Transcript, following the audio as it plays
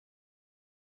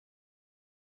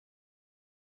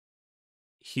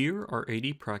Here are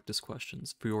 80 practice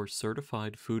questions for your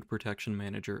Certified Food Protection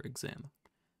Manager exam.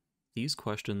 These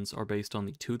questions are based on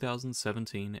the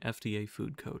 2017 FDA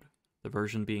Food Code, the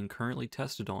version being currently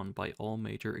tested on by all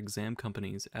major exam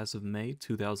companies as of May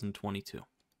 2022.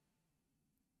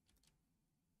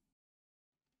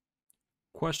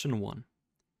 Question 1.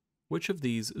 Which of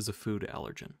these is a food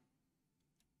allergen?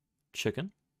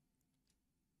 Chicken,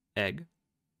 egg,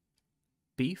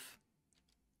 beef,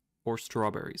 or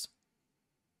strawberries?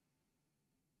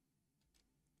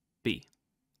 B.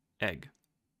 Egg.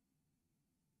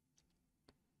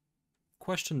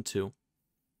 Question 2.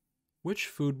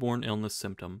 Which foodborne illness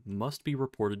symptom must be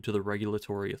reported to the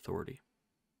regulatory authority?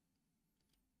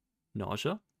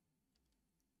 Nausea,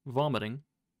 vomiting,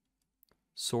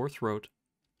 sore throat,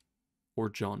 or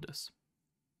jaundice?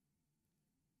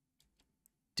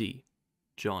 D.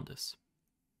 Jaundice.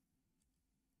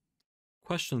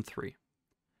 Question 3.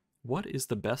 What is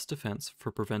the best defense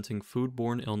for preventing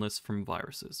foodborne illness from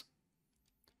viruses?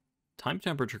 Time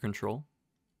temperature control,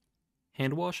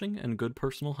 hand washing and good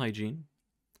personal hygiene,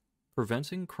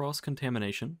 preventing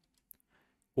cross-contamination,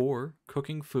 or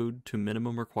cooking food to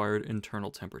minimum required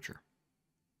internal temperature?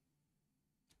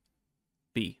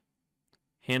 B.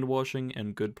 Hand washing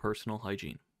and good personal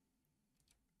hygiene.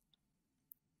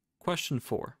 Question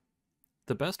 4.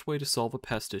 The best way to solve a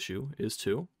pest issue is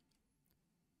to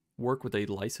work with a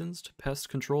licensed pest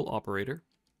control operator,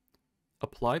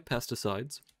 apply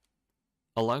pesticides,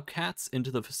 allow cats into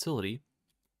the facility,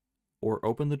 or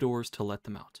open the doors to let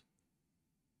them out.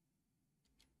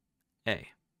 A.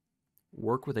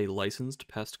 Work with a licensed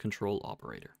pest control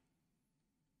operator.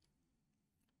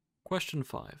 Question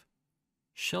 5.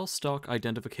 Shell stock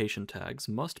identification tags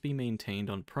must be maintained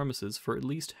on premises for at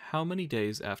least how many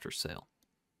days after sale?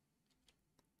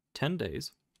 10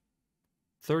 days,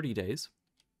 30 days,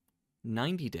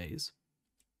 90 days,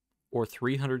 or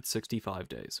 365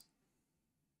 days?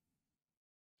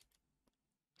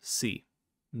 C.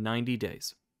 90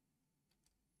 days.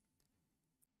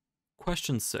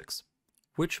 Question 6.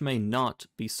 Which may not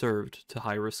be served to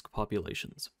high-risk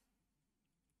populations?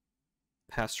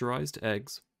 Pasteurized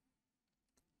eggs,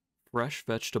 fresh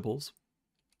vegetables,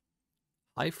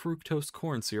 high fructose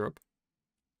corn syrup,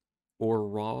 or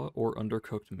raw or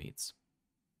undercooked meats?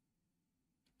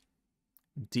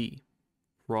 D.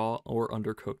 Raw or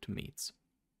undercooked meats.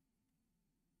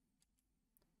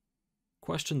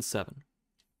 Question 7.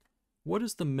 What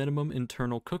is the minimum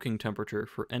internal cooking temperature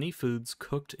for any foods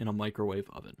cooked in a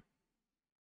microwave oven?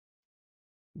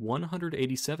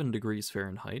 187 degrees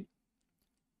Fahrenheit,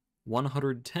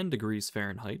 110 degrees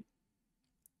Fahrenheit,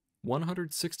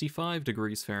 165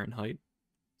 degrees Fahrenheit,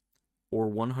 or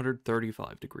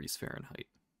 135 degrees Fahrenheit?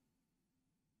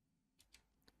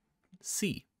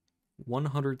 C.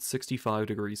 165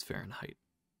 degrees Fahrenheit.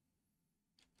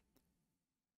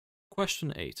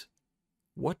 Question 8.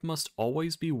 What must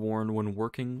always be worn when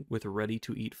working with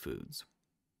ready-to-eat foods?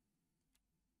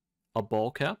 A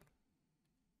ball cap,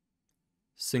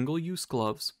 single-use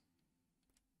gloves,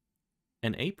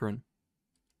 an apron,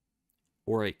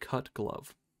 or a cut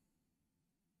glove?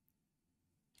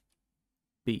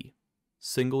 B.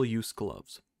 Single-use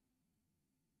gloves.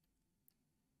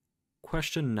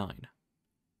 Question 9.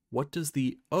 What does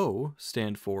the O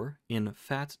stand for in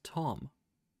Fat Tom?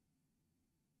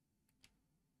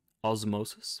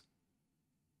 Osmosis,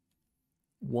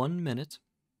 1 minute,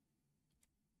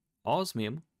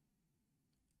 osmium,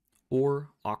 or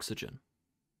oxygen?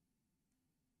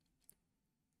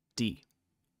 D.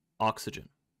 Oxygen.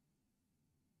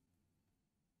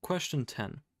 Question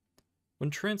 10. When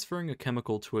transferring a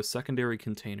chemical to a secondary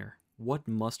container, what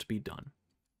must be done?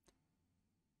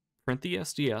 Print the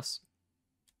SDS,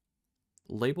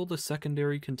 label the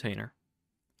secondary container,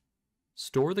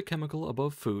 store the chemical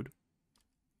above food,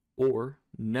 or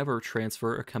never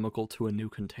transfer a chemical to a new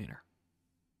container?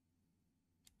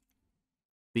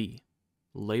 B.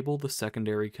 Label the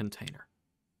secondary container.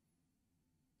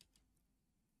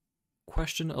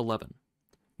 Question 11.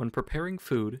 When preparing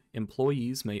food,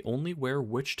 employees may only wear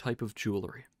which type of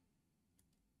jewelry?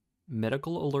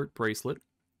 Medical alert bracelet,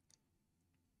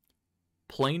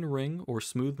 plain ring or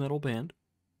smooth metal band,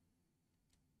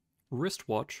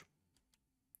 wristwatch,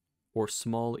 or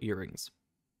small earrings?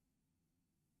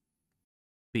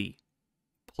 B.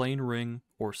 Plain ring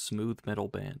or smooth metal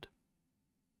band.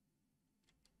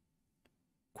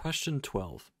 Question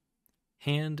 12.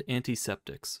 Hand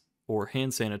antiseptics, or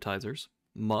hand sanitizers,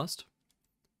 must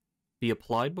be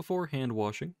applied before hand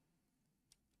washing,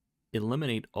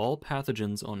 eliminate all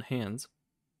pathogens on hands,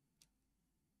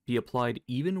 be applied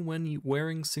even when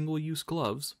wearing single-use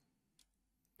gloves,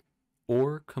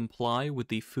 or comply with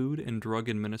the Food and Drug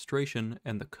Administration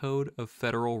and the Code of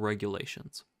Federal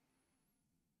Regulations.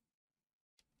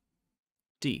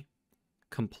 D.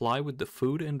 Comply with the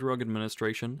Food and Drug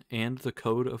Administration and the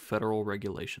Code of Federal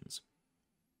Regulations.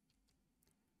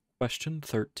 Question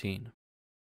 13.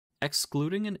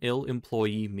 Excluding an ill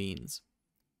employee means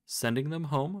sending them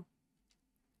home,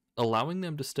 allowing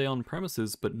them to stay on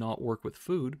premises but not work with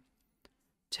food,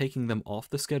 taking them off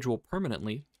the schedule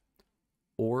permanently,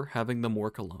 or having them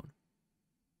work alone.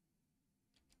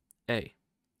 A.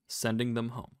 Sending them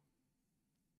home.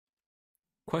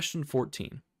 Question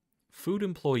 14. Food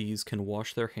employees can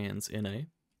wash their hands in a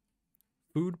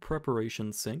food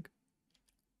preparation sink,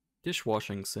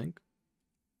 dishwashing sink,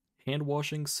 hand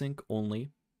washing sink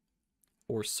only,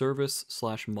 or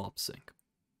service/mop sink.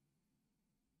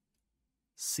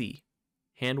 C.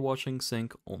 Hand washing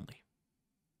sink only.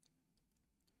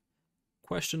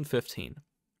 Question 15.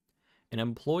 An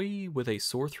employee with a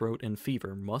sore throat and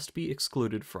fever must be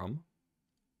excluded from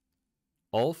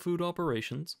all food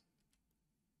operations,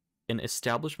 an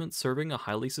establishment serving a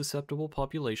highly susceptible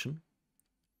population,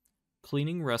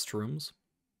 cleaning restrooms,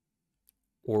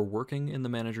 or working in the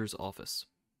manager's office.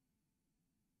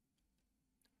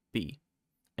 B.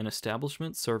 An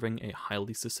establishment serving a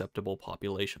highly susceptible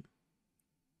population.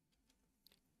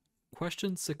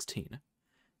 Question 16.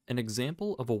 An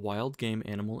example of a wild game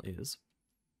animal is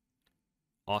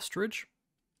ostrich,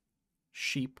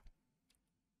 sheep,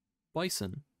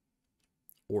 bison,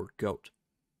 or goat.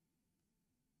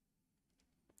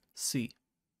 C.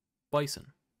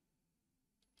 Bison.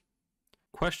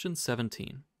 Question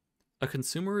 17. A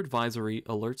consumer advisory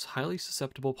alerts highly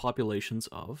susceptible populations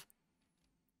of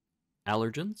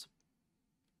allergens,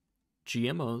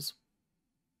 GMOs,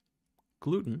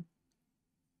 gluten,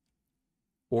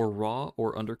 or raw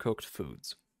or undercooked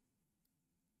foods.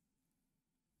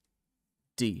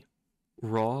 D.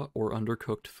 Raw or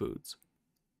undercooked foods.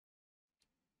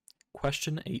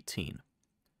 Question 18.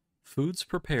 Foods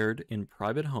prepared in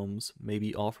private homes may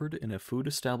be offered in a food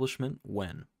establishment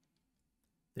when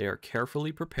they are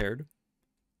carefully prepared,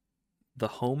 the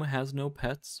home has no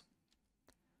pets,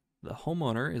 the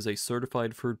homeowner is a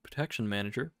certified food protection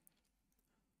manager,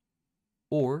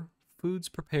 or foods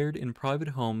prepared in private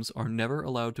homes are never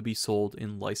allowed to be sold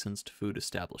in licensed food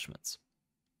establishments.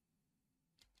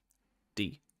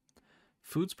 D.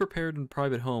 Foods prepared in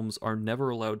private homes are never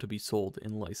allowed to be sold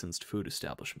in licensed food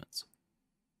establishments.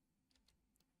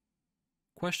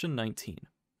 Question 19.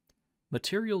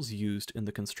 Materials used in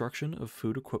the construction of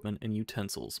food equipment and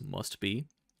utensils must be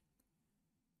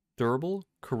durable,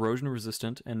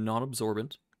 corrosion-resistant, and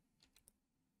non-absorbent,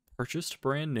 purchased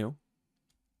brand new,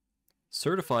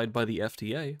 certified by the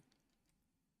FDA,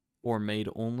 or made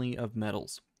only of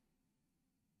metals.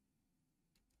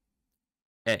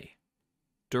 A.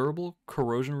 Durable,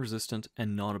 corrosion-resistant,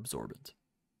 and non-absorbent.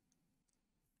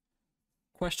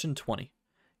 Question 20.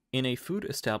 In a food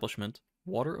establishment,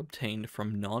 water obtained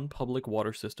from non-public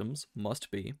water systems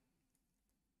must be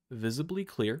visibly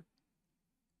clear,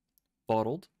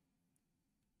 bottled,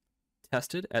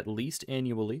 tested at least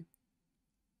annually,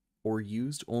 or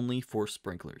used only for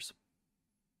sprinklers.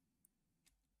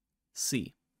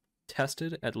 C.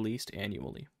 Tested at least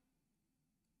annually.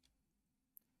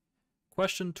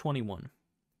 Question 21.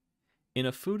 In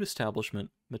a food establishment,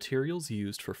 materials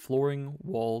used for flooring,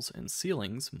 walls, and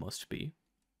ceilings must be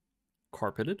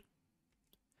carpeted,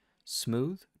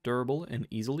 smooth, durable, and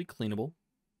easily cleanable,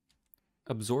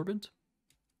 absorbent,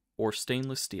 or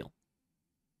stainless steel.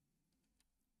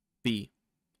 B.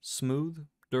 Smooth,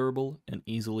 durable, and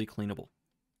easily cleanable.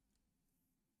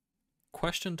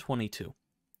 Question 22.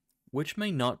 Which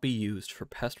may not be used for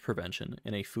pest prevention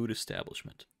in a food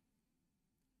establishment?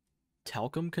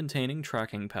 Talcum-containing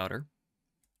tracking powder,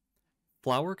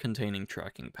 flour-containing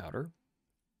tracking powder,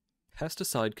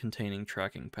 pesticide-containing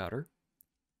tracking powder,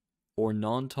 or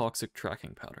non-toxic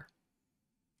tracking powder.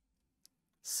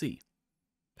 C.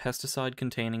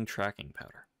 Pesticide-containing tracking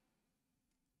powder.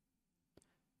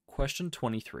 Question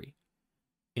 23.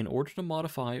 In order to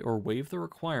modify or waive the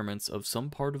requirements of some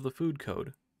part of the food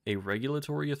code, a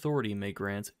regulatory authority may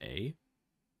grant a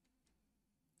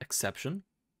exception,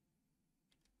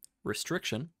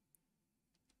 restriction,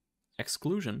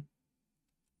 exclusion,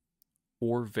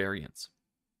 or variance.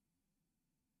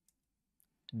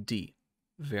 D.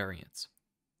 Variance.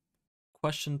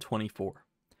 Question 24.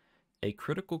 A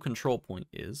critical control point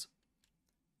is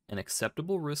an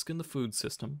acceptable risk in the food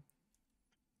system,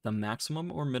 the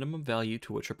maximum or minimum value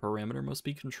to which a parameter must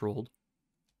be controlled,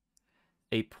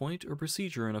 a point or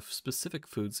procedure in a specific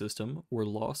food system where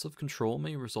loss of control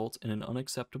may result in an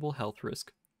unacceptable health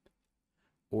risk,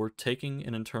 or taking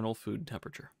an internal food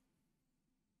temperature.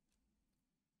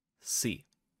 C.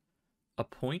 A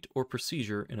point or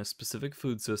procedure in a specific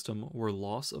food system where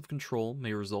loss of control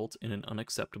may result in an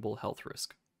unacceptable health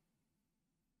risk.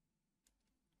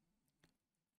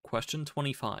 Question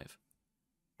 25.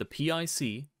 The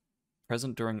PIC,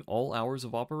 present during all hours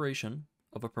of operation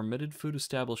of a permitted food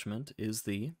establishment, is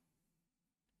the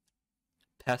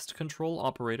pest control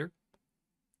operator,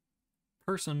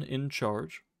 person in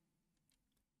charge,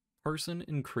 person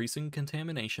increasing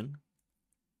contamination,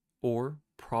 or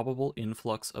probable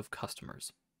influx of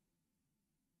customers.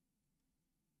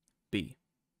 B.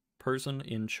 Person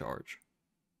in charge.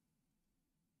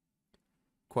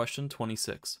 Question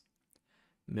 26.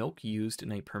 Milk used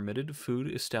in a permitted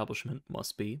food establishment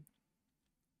must be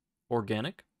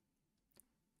organic,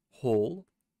 whole,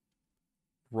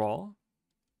 raw,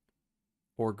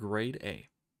 or grade A.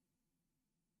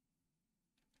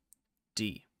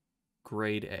 D.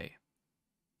 Grade A.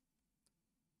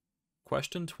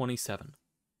 Question 27.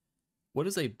 What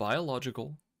is a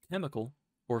biological, chemical,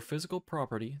 or physical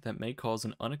property that may cause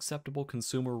an unacceptable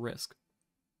consumer risk?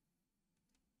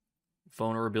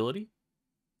 Vulnerability,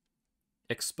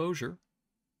 exposure,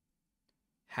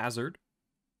 hazard,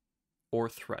 or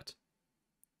threat?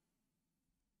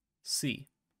 C.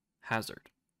 Hazard.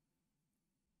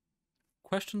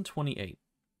 Question 28.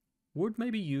 Wood may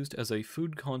be used as a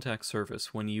food contact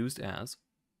surface when used as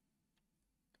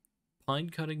pine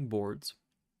cutting boards,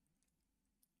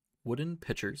 wooden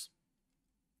pitchers,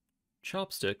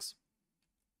 chopsticks,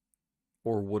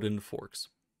 or wooden forks.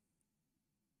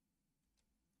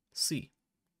 C.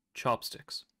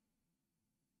 Chopsticks.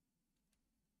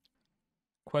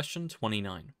 Question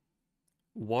 29.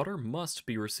 Water must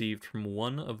be received from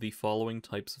one of the following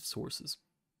types of sources: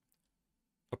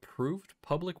 approved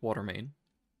public water main,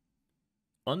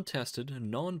 untested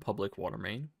non-public water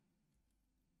main,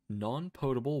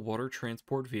 non-potable water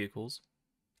transport vehicles,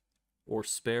 or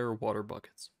spare water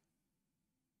buckets.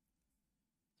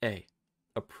 A.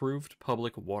 Approved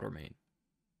public water main.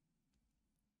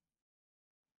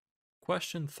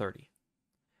 Question 30.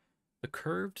 The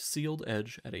curved sealed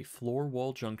edge at a floor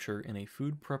wall juncture in a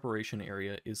food preparation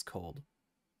area is called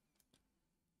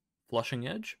flushing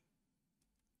edge,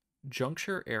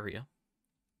 juncture area,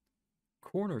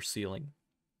 corner sealing,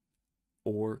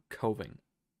 or coving.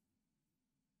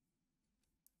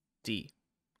 D.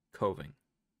 Coving.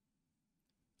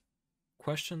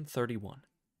 Question 31.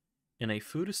 In a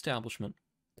food establishment,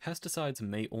 pesticides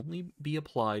may only be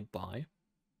applied by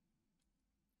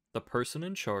the person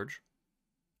in charge,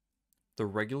 the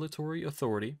regulatory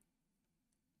authority,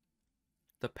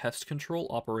 the pest control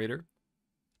operator,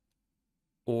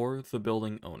 or the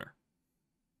building owner.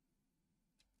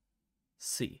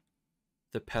 C.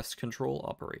 The pest control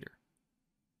operator.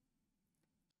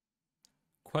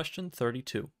 Question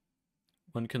 32.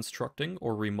 When constructing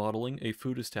or remodeling a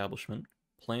food establishment,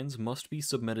 plans must be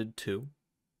submitted to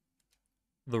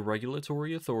the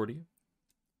regulatory authority,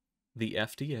 the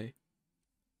FDA,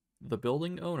 the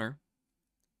building owner,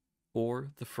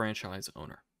 or the franchise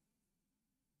owner.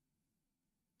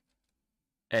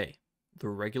 A. The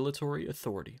regulatory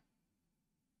authority.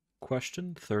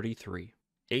 Question 33.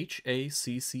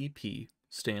 HACCP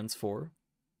stands for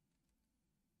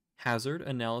Hazard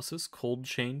Analysis Cold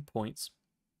Chain Points,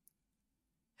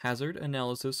 Hazard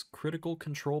Analysis Critical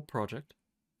Control Project,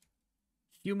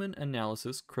 Human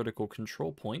Analysis Critical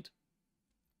Control Point,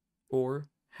 or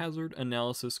Hazard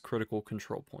Analysis Critical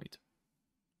Control Point.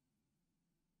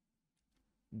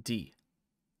 D.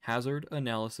 Hazard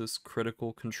Analysis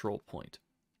Critical Control Point.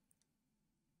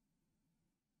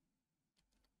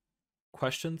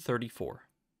 Question 34.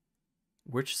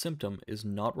 Which symptom is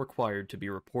not required to be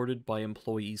reported by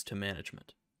employees to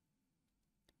management?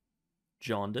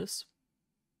 Jaundice,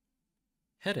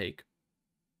 headache,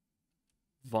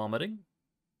 vomiting,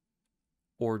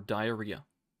 or diarrhea?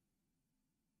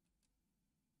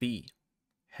 B.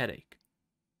 Headache.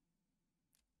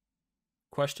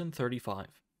 Question 35.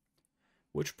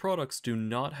 Which products do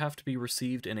not have to be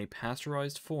received in a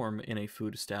pasteurized form in a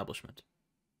food establishment?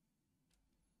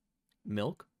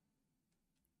 Milk,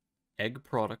 egg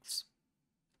products,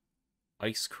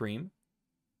 ice cream,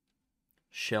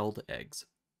 shelled eggs.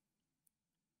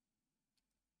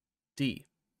 D.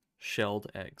 Shelled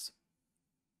eggs.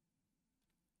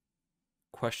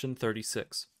 Question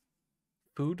 36.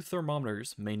 Food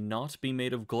thermometers may not be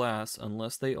made of glass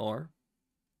unless they are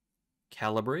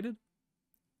calibrated,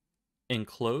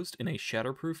 enclosed in a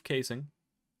shatterproof casing,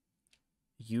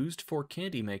 used for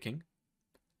candy making,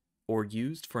 or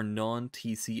used for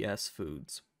non-TCS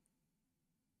foods.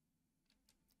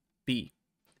 B.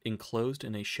 Enclosed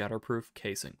in a shatterproof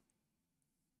casing.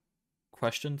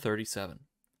 Question 37.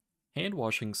 Hand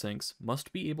washing sinks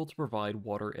must be able to provide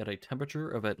water at a temperature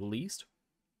of at least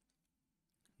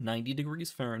 90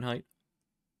 degrees Fahrenheit,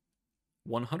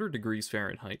 100 degrees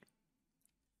Fahrenheit,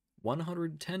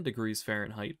 110 degrees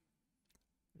Fahrenheit,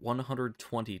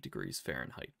 120 degrees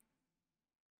Fahrenheit.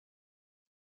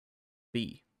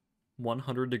 B.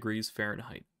 100 degrees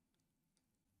Fahrenheit.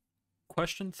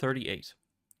 Question 38.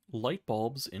 Light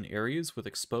bulbs in areas with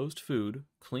exposed food,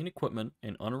 clean equipment,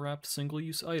 and unwrapped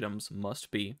single-use items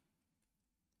must be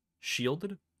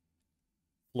shielded,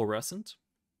 fluorescent,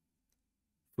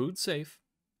 food safe,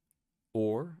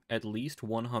 or at least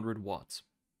 100 watts.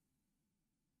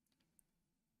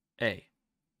 A.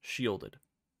 Shielded.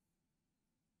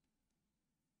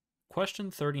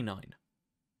 Question 39.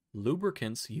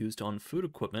 Lubricants used on food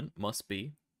equipment must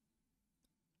be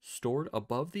stored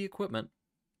above the equipment,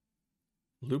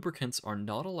 lubricants are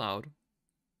not allowed,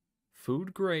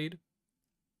 food grade,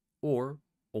 or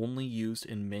only used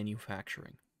in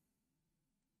manufacturing.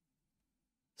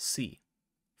 C.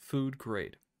 Food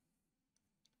grade.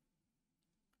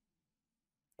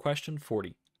 Question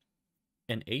 40.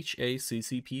 An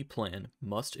HACCP plan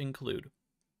must include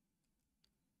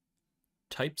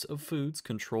types of foods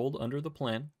controlled under the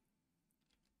plan,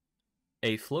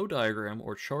 a flow diagram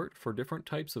or chart for different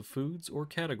types of foods or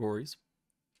categories,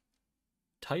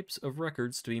 types of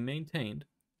records to be maintained,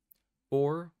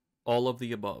 or all of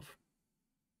the above.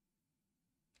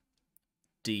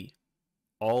 D.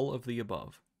 All of the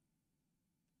above.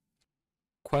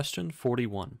 Question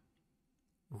 41.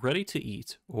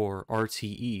 Ready-to-eat, or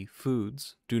RTE,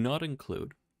 foods do not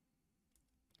include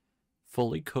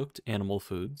fully cooked animal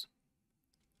foods,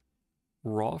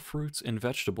 raw fruits and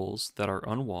vegetables that are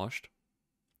unwashed,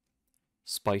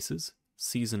 spices,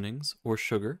 seasonings, or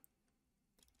sugar,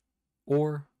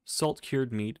 or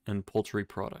salt-cured meat and poultry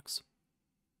products.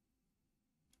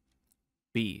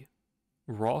 B.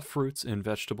 Raw fruits and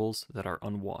vegetables that are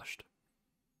unwashed.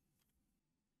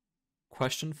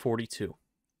 Question 42.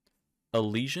 A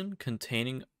lesion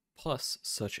containing pus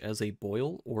such as a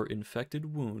boil or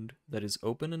infected wound that is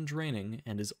open and draining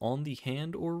and is on the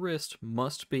hand or wrist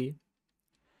must be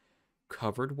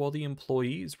covered while the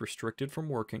employee is restricted from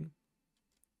working,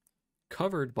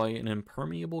 covered by an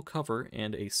impermeable cover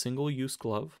and a single-use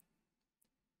glove,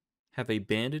 have a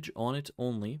bandage on it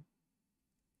only,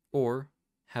 or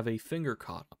have a finger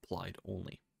cot applied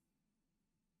only.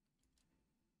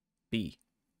 B.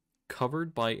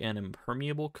 Covered by an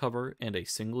impermeable cover and a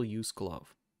single-use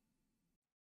glove.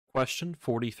 Question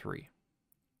 43.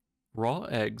 Raw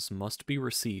eggs must be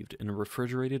received in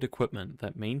refrigerated equipment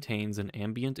that maintains an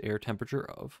ambient air temperature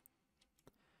of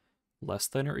less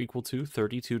than or equal to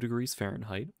 32 degrees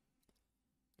Fahrenheit,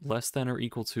 less than or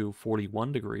equal to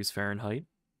 41 degrees Fahrenheit,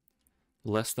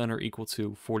 less than or equal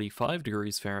to 45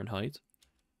 degrees Fahrenheit,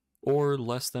 or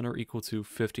less than or equal to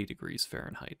 50 degrees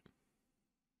Fahrenheit.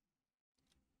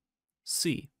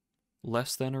 C.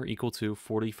 Less than or equal to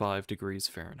 45 degrees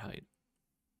Fahrenheit.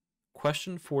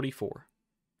 Question 44.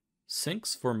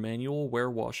 Sinks for manual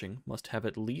warewashing must have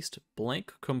at least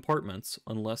blank compartments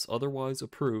unless otherwise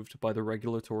approved by the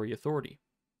regulatory authority.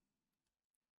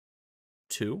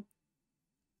 2,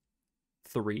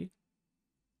 3,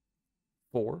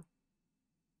 4,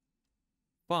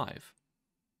 5.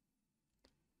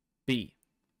 B.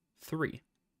 3.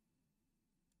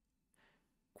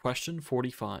 Question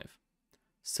 45.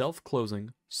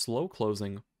 Self-closing, slow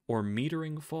closing, or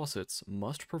metering faucets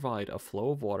must provide a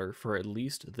flow of water for at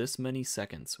least this many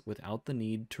seconds without the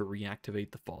need to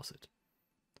reactivate the faucet.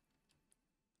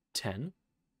 10,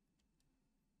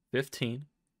 15,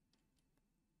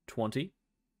 20,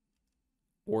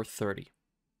 or 30.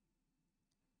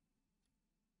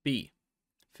 B.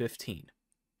 15.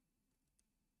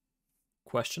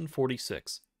 Question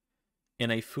 46.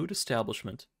 In a food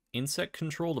establishment, insect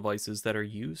control devices that are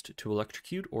used to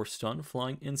electrocute or stun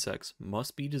flying insects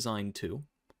must be designed to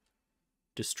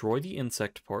destroy the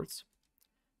insect parts,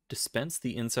 dispense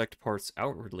the insect parts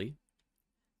outwardly,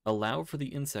 allow for the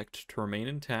insect to remain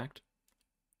intact,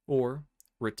 or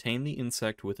retain the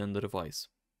insect within the device.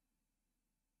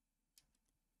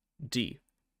 D.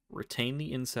 Retain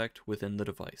the insect within the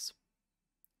device.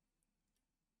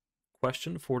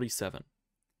 Question 47.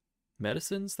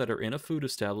 Medicines that are in a food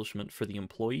establishment for the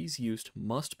employee's use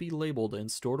must be labeled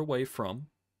and stored away from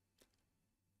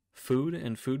food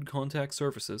and food contact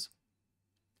surfaces,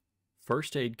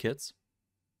 first aid kits,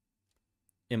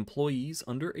 employees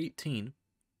under 18,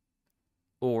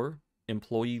 or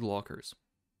employee lockers.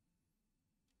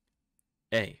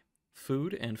 A.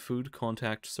 Food and food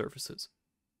contact surfaces.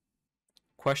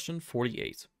 Question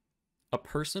 48. A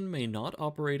person may not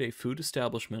operate a food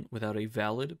establishment without a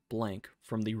valid blank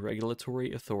from the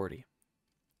regulatory authority.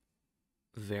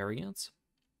 Variance,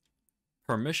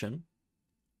 permission,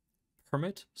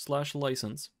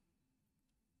 permit/license,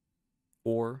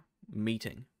 or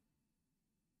meeting.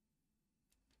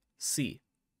 C.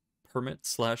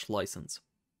 Permit/license.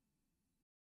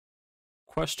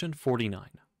 Question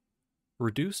 49.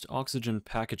 Reduced oxygen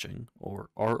packaging, or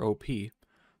ROP,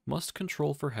 must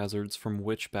control for hazards from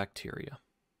which bacteria?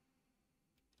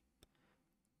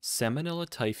 Salmonella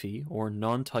typhi, or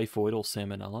non-typhoidal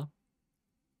salmonella,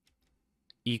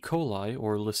 E. coli,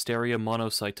 or Listeria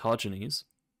monocytogenes,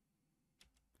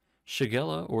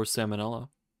 Shigella, or Salmonella,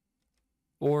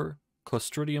 or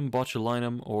Clostridium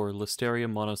botulinum, or Listeria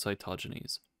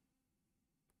monocytogenes.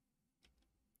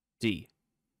 D.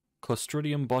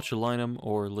 Clostridium botulinum,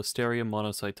 or Listeria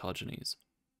monocytogenes.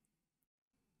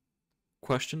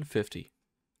 Question 50.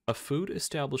 A food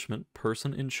establishment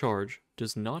person in charge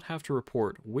does not have to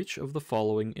report which of the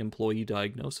following employee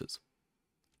diagnoses: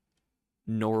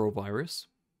 norovirus,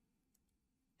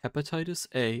 hepatitis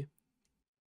A,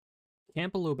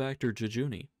 Campylobacter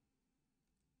jejuni,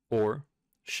 or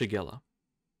Shigella.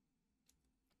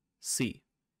 C.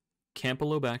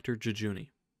 Campylobacter jejuni.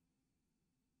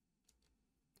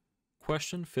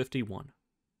 Question 51.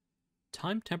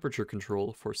 Time temperature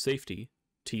control for safety,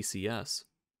 TCS.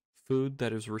 Food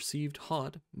that is received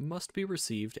hot must be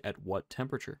received at what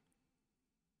temperature?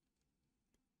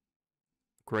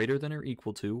 Greater than or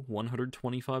equal to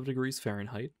 125 degrees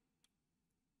Fahrenheit,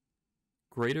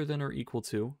 greater than or equal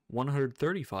to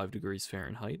 135 degrees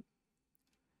Fahrenheit,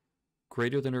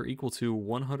 greater than or equal to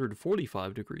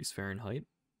 145 degrees Fahrenheit,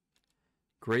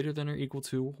 greater than or equal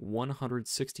to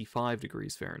 165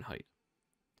 degrees Fahrenheit.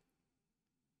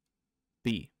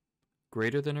 B.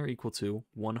 Greater than or equal to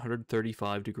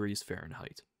 135 degrees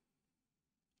Fahrenheit.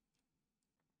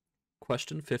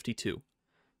 Question 52.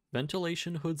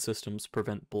 Ventilation hood systems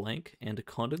prevent blank and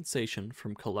condensation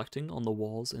from collecting on the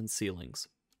walls and ceilings.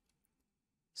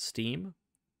 Steam,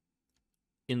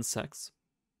 insects,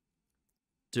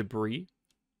 debris,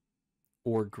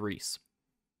 or grease.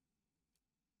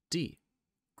 D.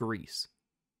 Grease.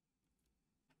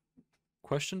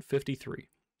 Question 53.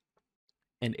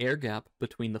 An air gap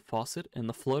between the faucet and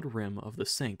the flood rim of the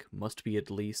sink must be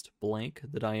at least blank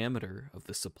the diameter of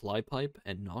the supply pipe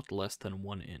and not less than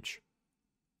 1 inch.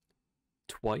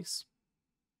 Twice,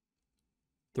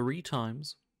 3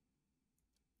 times,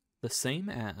 the same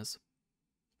as,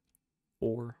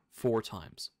 or 4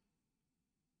 times.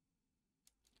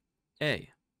 A.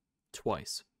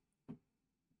 Twice.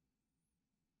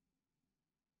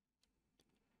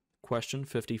 Question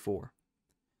 54.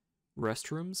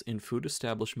 Restrooms in food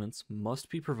establishments must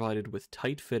be provided with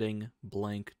tight-fitting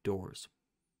blank doors.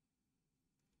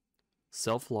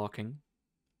 Self-locking,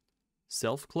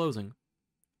 self-closing,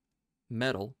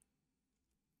 metal,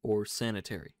 or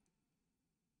sanitary.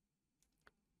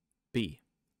 B.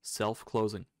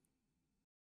 Self-closing.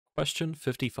 Question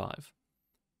 55.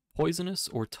 Poisonous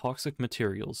or toxic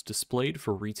materials displayed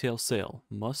for retail sale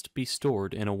must be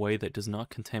stored in a way that does not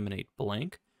contaminate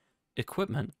blank,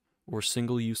 equipment, or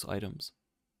single-use items.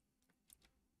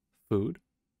 Food,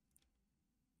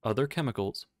 other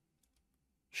chemicals,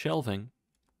 shelving,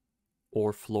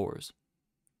 or floors.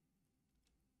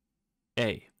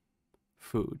 A.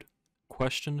 Food.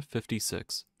 Question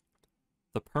 56.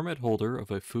 The permit holder of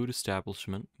a food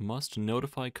establishment must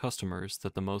notify customers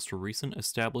that the most recent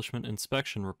establishment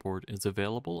inspection report is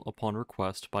available upon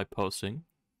request by posting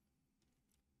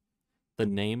the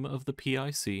name of the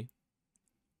PIC,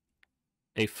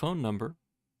 a phone number,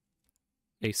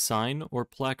 a sign or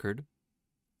placard,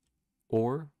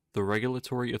 or the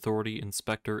regulatory authority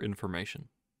inspector information.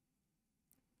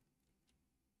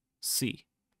 C.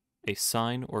 A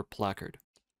sign or placard.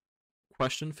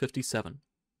 Question 57.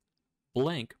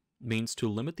 Blank means to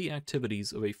limit the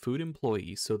activities of a food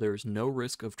employee so there is no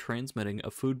risk of transmitting a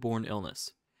foodborne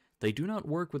illness. They do not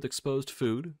work with exposed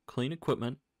food, clean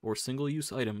equipment, or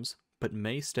single-use items, but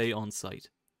may stay on site.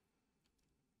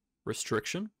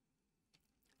 Restriction,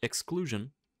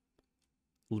 exclusion,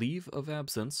 leave of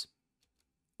absence,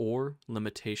 or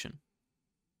limitation.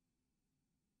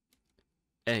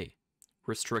 A.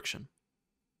 Restriction.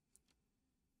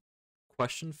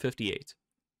 Question 58.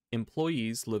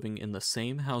 Employees living in the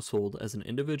same household as an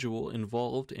individual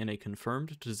involved in a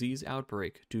confirmed disease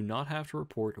outbreak do not have to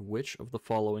report which of the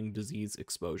following disease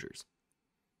exposures: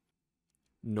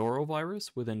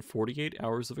 norovirus within 48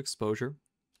 hours of exposure,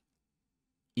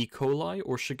 E. coli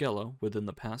or Shigella within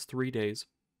the past 3 days,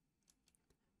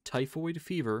 typhoid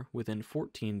fever within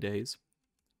 14 days,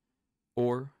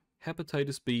 or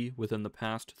hepatitis B within the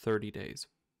past 30 days.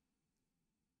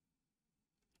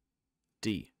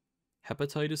 D.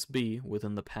 Hepatitis B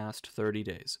within the past 30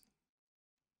 days.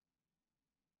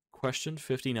 Question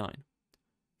 59.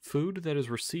 Food that is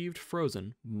received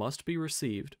frozen must be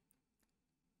received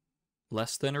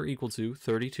less than or equal to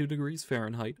 32 degrees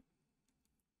Fahrenheit,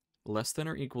 less than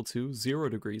or equal to 0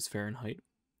 degrees Fahrenheit,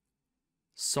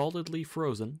 solidly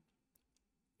frozen,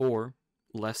 or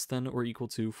less than or equal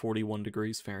to 41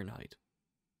 degrees Fahrenheit.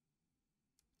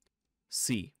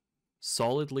 C.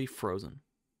 Solidly frozen.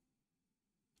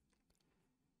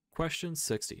 Question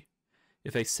 60.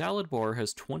 If a salad bar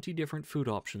has 20 different food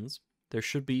options, there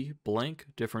should be blank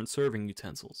different serving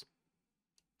utensils.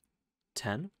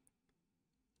 10,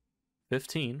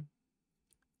 15,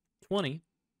 20,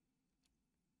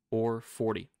 or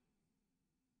 40.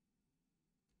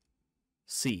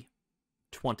 C.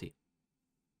 20.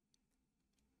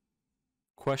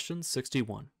 Question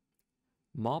 61.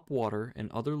 Mop water and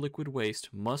other liquid waste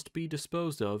must be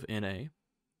disposed of in a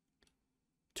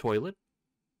toilet,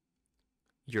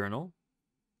 urinal,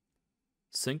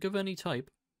 sink of any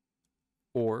type,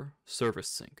 or service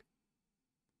sink.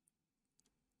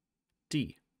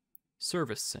 D.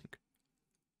 Service sink.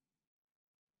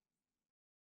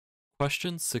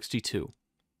 Question 62.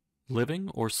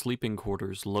 Living or sleeping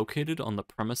quarters located on the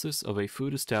premises of a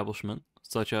food establishment,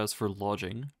 such as for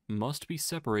lodging, must be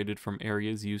separated from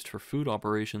areas used for food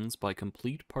operations by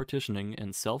complete partitioning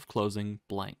and self-closing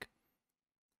blank.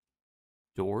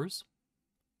 Doors,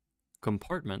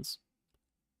 compartments,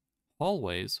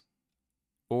 hallways,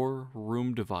 or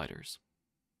room dividers.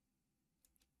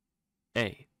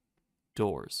 A.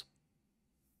 Doors.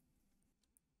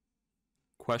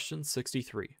 Question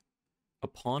 63.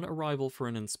 Upon arrival for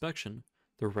an inspection,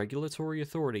 the regulatory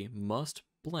authority must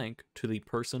blank to the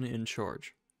person in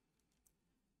charge.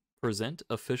 Present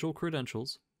official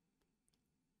credentials.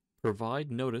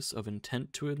 Provide notice of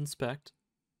intent to inspect.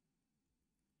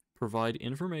 Provide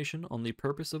information on the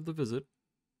purpose of the visit.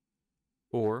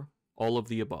 Or all of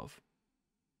the above.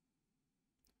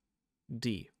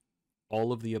 D.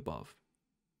 All of the above.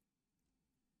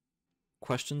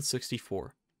 Question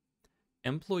 64.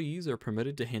 Employees are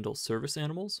permitted to handle service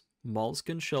animals, mollusk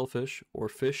and shellfish, or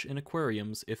fish in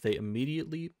aquariums if they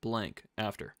immediately blank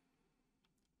after.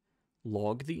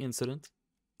 Log the incident,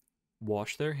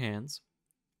 wash their hands,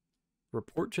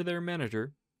 report to their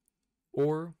manager,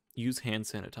 or use hand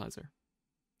sanitizer.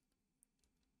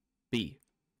 B.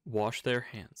 Wash their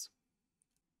hands.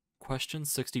 Question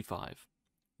 65.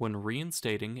 When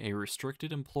reinstating a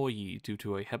restricted employee due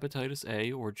to a hepatitis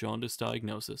A or jaundice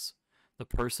diagnosis, the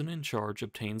person in charge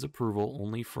obtains approval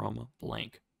only from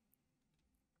blank.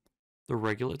 The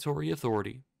regulatory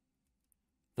authority,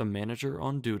 the manager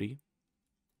on duty,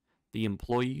 the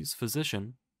employee's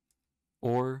physician,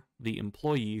 or the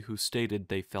employee who stated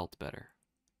they felt better.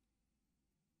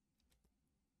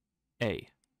 A.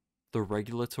 The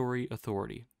regulatory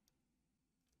authority.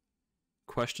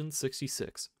 Question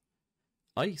 66.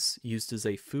 Ice used as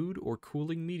a food or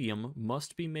cooling medium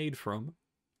must be made from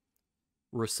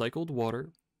recycled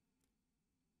water,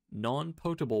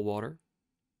 non-potable water,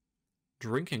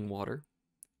 drinking water,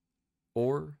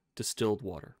 or distilled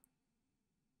water.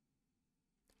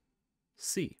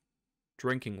 C.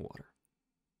 Drinking water.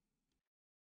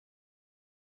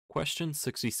 Question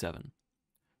 67.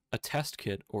 A test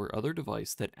kit or other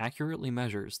device that accurately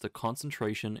measures the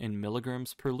concentration in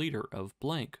milligrams per liter of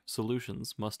blank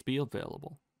solutions must be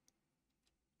available.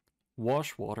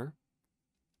 Wash water,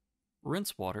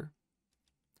 rinse water,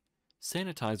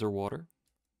 sanitizer water,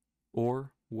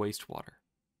 or wastewater.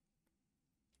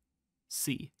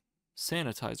 C.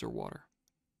 Sanitizer water.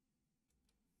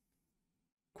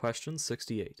 Question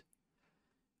 68.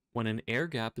 When an air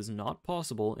gap is not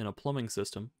possible in a plumbing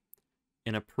system,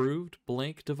 an approved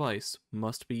blank device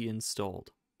must be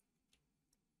installed.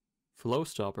 Flow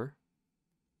stopper,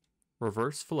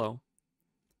 reverse flow,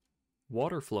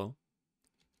 water flow,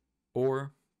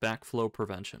 or backflow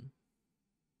prevention.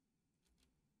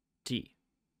 D.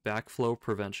 Backflow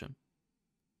prevention.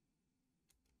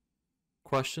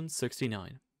 Question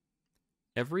 69.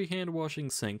 Every hand-washing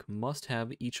sink must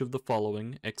have each of the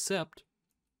following except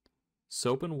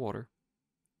soap and water,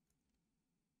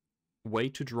 way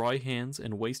to dry hands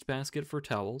and wastebasket for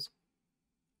towels,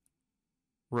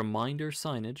 reminder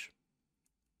signage,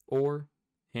 or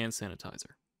hand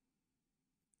sanitizer.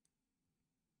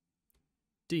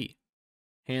 D.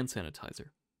 Hand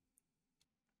sanitizer.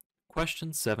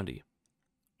 Question 70.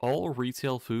 All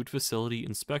retail food facility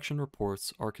inspection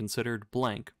reports are considered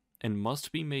blank and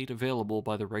must be made available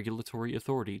by the regulatory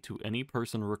authority to any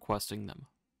person requesting them.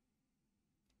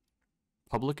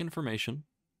 Public information,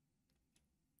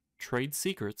 trade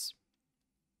secrets,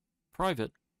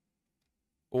 private,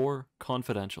 or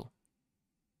confidential?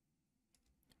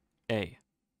 A.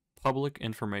 Public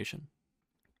information.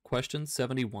 Question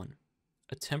 71.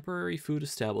 A temporary food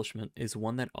establishment is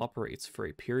one that operates for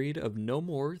a period of no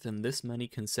more than this many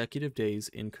consecutive days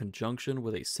in conjunction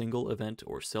with a single event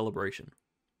or celebration.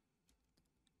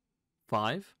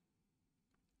 5,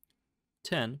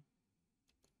 10,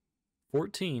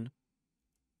 14,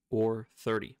 or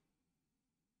 30.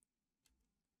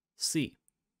 C.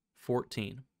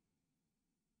 14.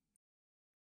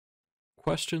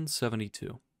 Question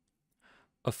 72.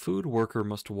 A food worker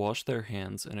must wash their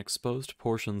hands and exposed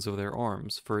portions of their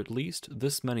arms for at least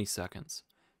this many seconds,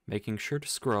 making sure to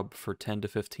scrub for 10 to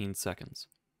 15 seconds.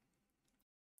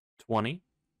 20,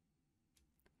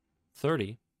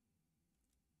 30,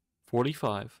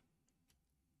 45,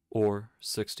 or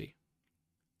 60.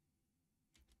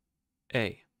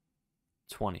 A.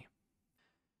 20.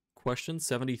 Question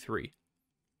 73.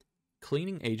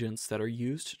 Cleaning agents that are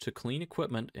used to clean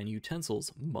equipment and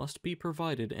utensils must be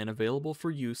provided and available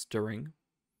for use during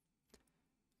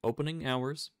opening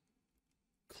hours,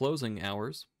 closing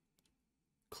hours,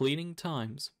 cleaning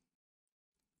times,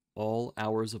 all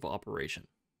hours of operation.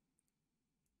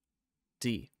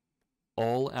 D.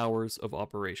 All hours of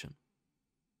operation.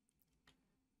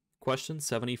 Question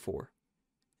 74.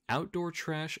 Outdoor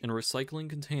trash and recycling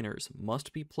containers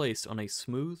must be placed on a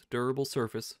smooth, durable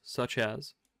surface such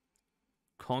as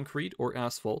concrete or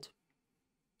asphalt,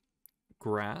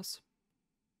 grass,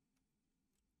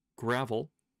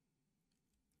 gravel,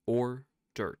 or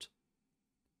dirt.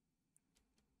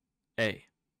 A.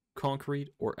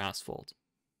 Concrete or asphalt.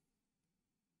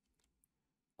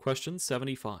 Question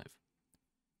 75.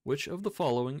 Which of the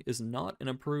following is not an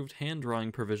approved hand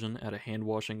drying provision at a hand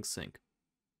washing sink?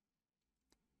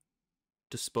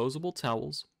 Disposable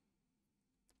towels,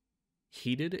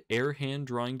 heated air hand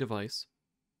drying device,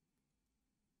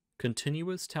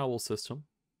 continuous towel system,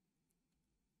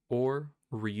 or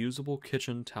reusable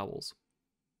kitchen towels.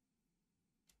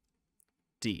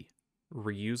 D.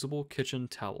 Reusable kitchen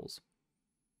towels.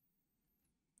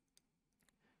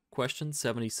 Question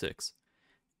 76.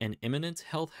 An imminent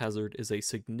health hazard is a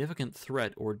significant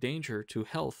threat or danger to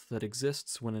health that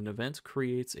exists when an event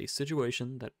creates a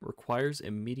situation that requires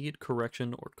immediate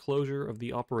correction or closure of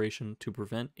the operation to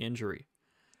prevent injury.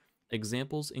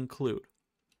 Examples include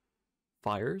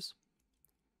fires,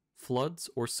 floods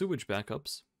or sewage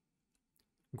backups,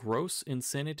 gross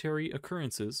insanitary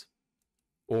occurrences,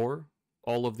 or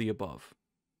all of the above.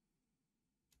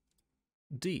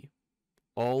 D.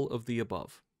 All of the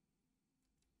above.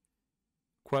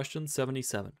 Question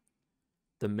 77.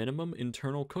 The minimum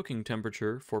internal cooking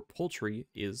temperature for poultry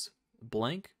is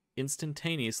blank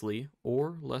instantaneously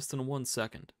or less than 1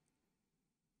 second.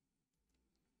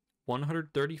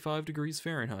 135 degrees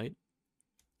Fahrenheit,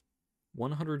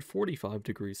 145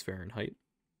 degrees Fahrenheit,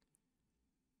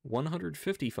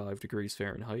 155 degrees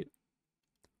Fahrenheit,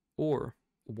 or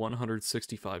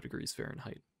 165 degrees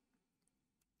Fahrenheit.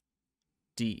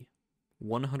 D.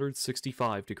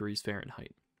 165 degrees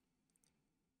Fahrenheit.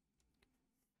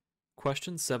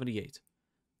 Question 78.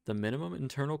 The minimum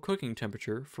internal cooking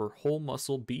temperature for whole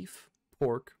muscle beef,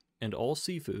 pork, and all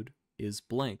seafood is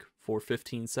blank for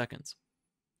 15 seconds.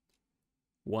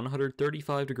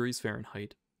 135 degrees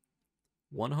Fahrenheit,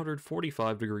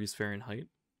 145 degrees Fahrenheit,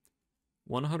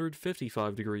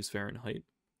 155 degrees Fahrenheit,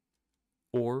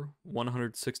 or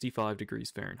 165 degrees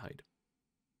Fahrenheit.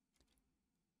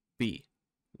 B.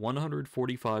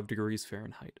 145 degrees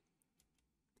Fahrenheit.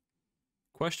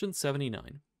 Question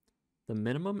 79. The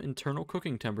minimum internal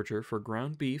cooking temperature for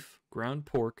ground beef, ground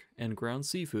pork, and ground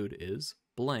seafood is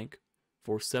blank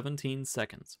for 17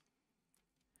 seconds.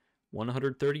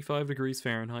 135 degrees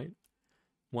Fahrenheit,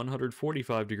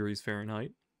 145 degrees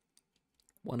Fahrenheit,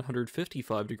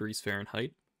 155 degrees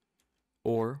Fahrenheit,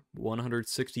 or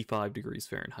 165 degrees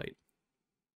Fahrenheit.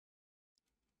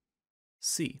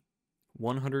 C.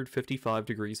 155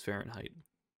 degrees Fahrenheit.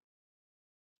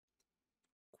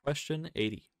 Question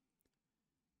 80.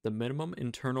 The minimum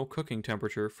internal cooking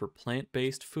temperature for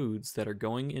plant-based foods that are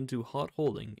going into hot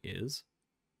holding is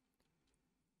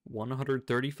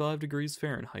 135 degrees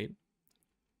Fahrenheit,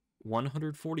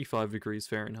 145 degrees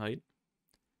Fahrenheit,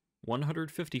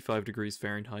 155 degrees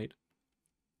Fahrenheit,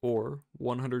 or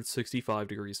 165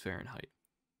 degrees Fahrenheit.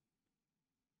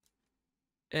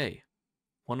 A.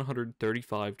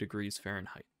 135 degrees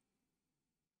Fahrenheit.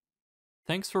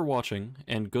 Thanks for watching,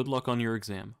 and good luck on your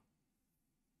exam.